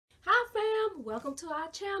welcome to our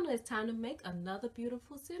channel. It's time to make another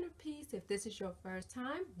beautiful centerpiece. If this is your first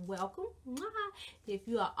time, welcome. If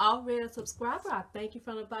you are already a subscriber, I thank you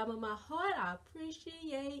from the bottom of my heart. I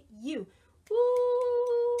appreciate you.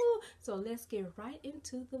 Woo! So let's get right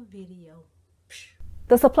into the video.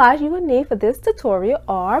 The supplies you will need for this tutorial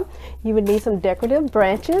are, you would need some decorative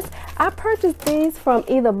branches. I purchased these from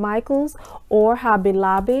either Michael's or Hobby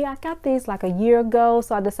Lobby. I got these like a year ago,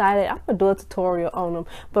 so I decided I'm gonna do a tutorial on them.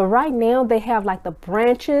 But right now they have like the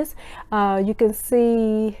branches. You can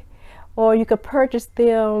see, or you could purchase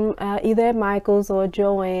them either at Michael's or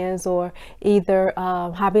Joann's or either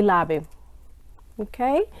Hobby Lobby.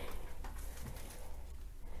 Okay.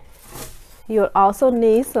 You'll also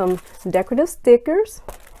need some decorative stickers,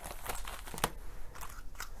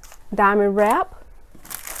 diamond wrap,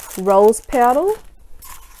 rose petal,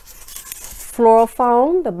 floral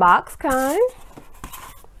foam, the box kind,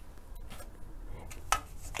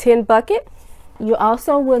 tin bucket. You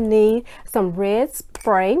also will need some red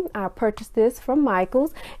spray. I purchased this from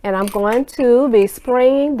Michael's, and I'm going to be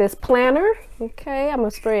spraying this planner. Okay, I'm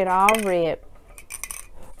going to spray it all red.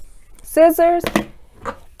 Scissors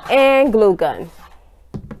and glue gun.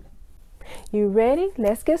 You ready?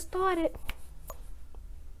 Let's get started.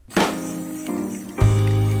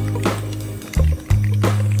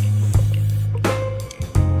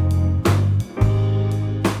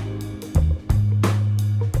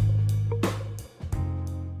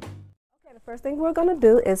 The first thing we're going to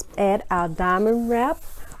do is add our diamond wrap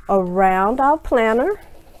around our planner.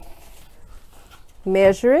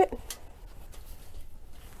 Measure it.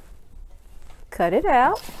 Cut it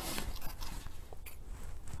out.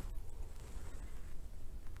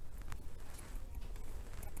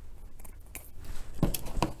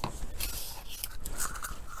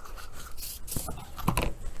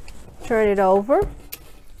 Turn it over.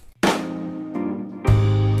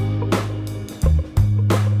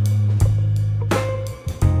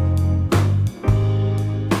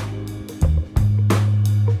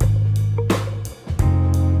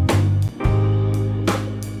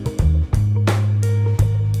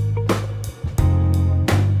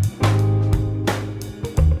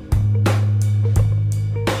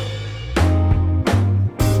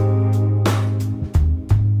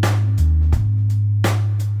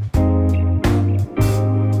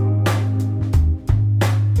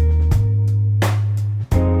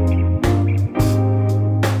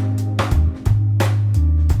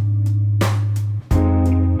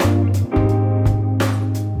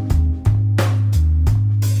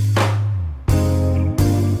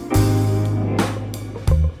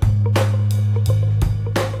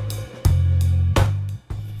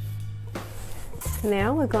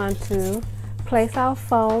 Now we're going to place our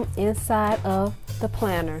foam inside of the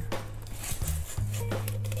planner.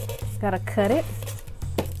 Gotta cut it.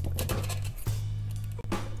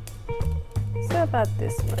 So about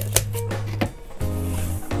this much.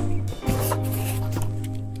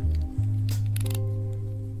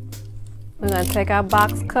 We're going to take our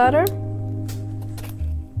box cutter.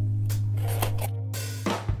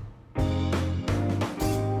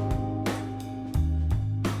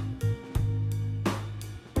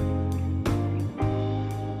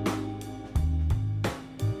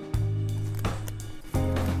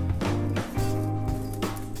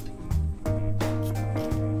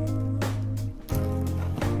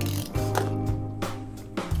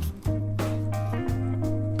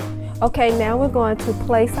 Okay, now we're going to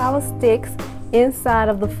place our sticks inside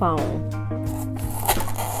of the foam.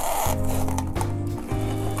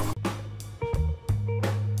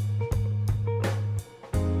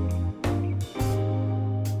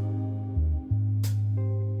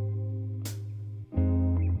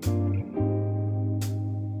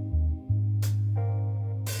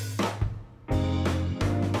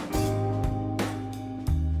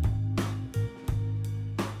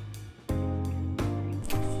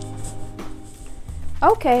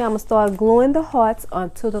 Okay, I'm going to start gluing the hearts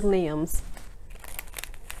onto the limbs,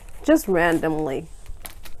 just randomly.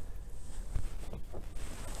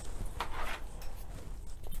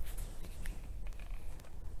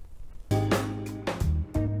 I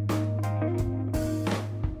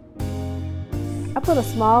put a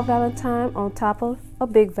small Valentine on top of a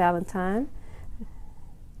big Valentine.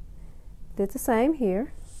 Did the same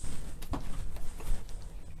here.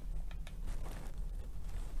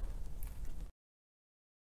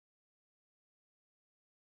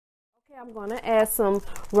 I'm going to add some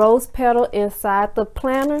rose petal inside the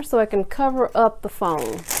planner so I can cover up the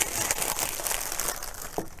foam.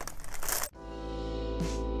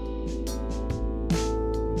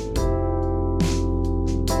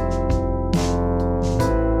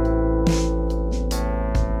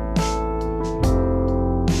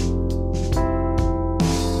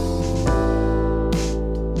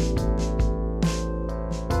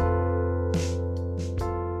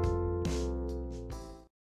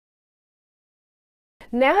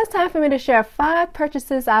 Now it's time for me to share 5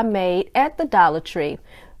 purchases I made at the Dollar Tree.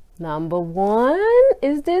 Number 1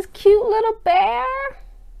 is this cute little bear.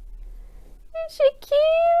 Isn't she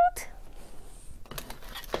cute?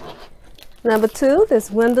 Number 2,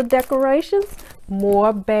 this window decorations.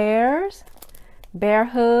 More bears. Bear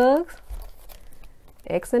hugs.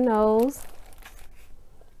 X and O's.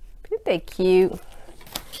 Aren't they cute?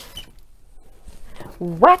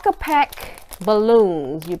 Whack-a-pack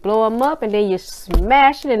balloons. You blow them up and then you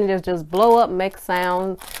smash it and it just blow up, make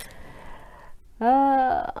sound.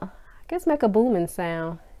 I guess make a booming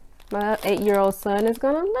sound. My 8-year-old son is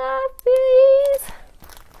gonna love these.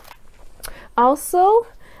 Also,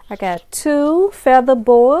 I got 2 feather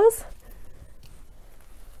boas.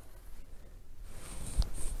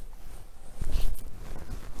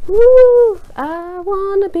 Woo! I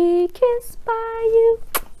wanna be kissed by you.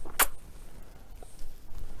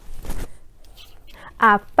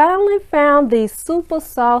 I finally found these super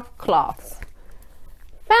soft cloths.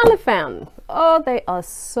 Finally found them. Oh, they are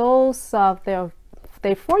so soft. They're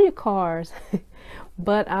for your cars.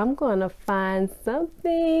 But I'm gonna find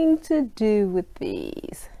something to do with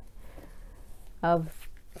these. I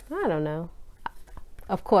don't know.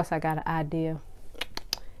 Of course I got an idea.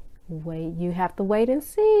 Wait, you have to wait and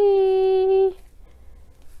see.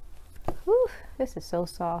 Whew, this is so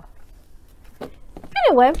soft.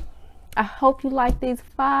 Anyway, I hope you like these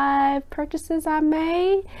 5 purchases I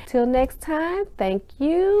made. Till next time, thank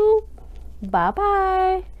you.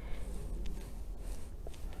 Bye-bye.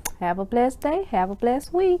 Have a blessed day. Have a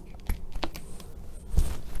blessed week.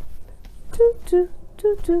 Do, do,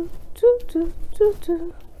 do, do, do, do, do,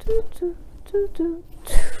 do, do, do, do, do.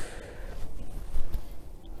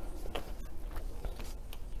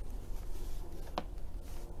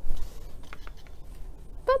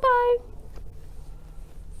 Bye-bye.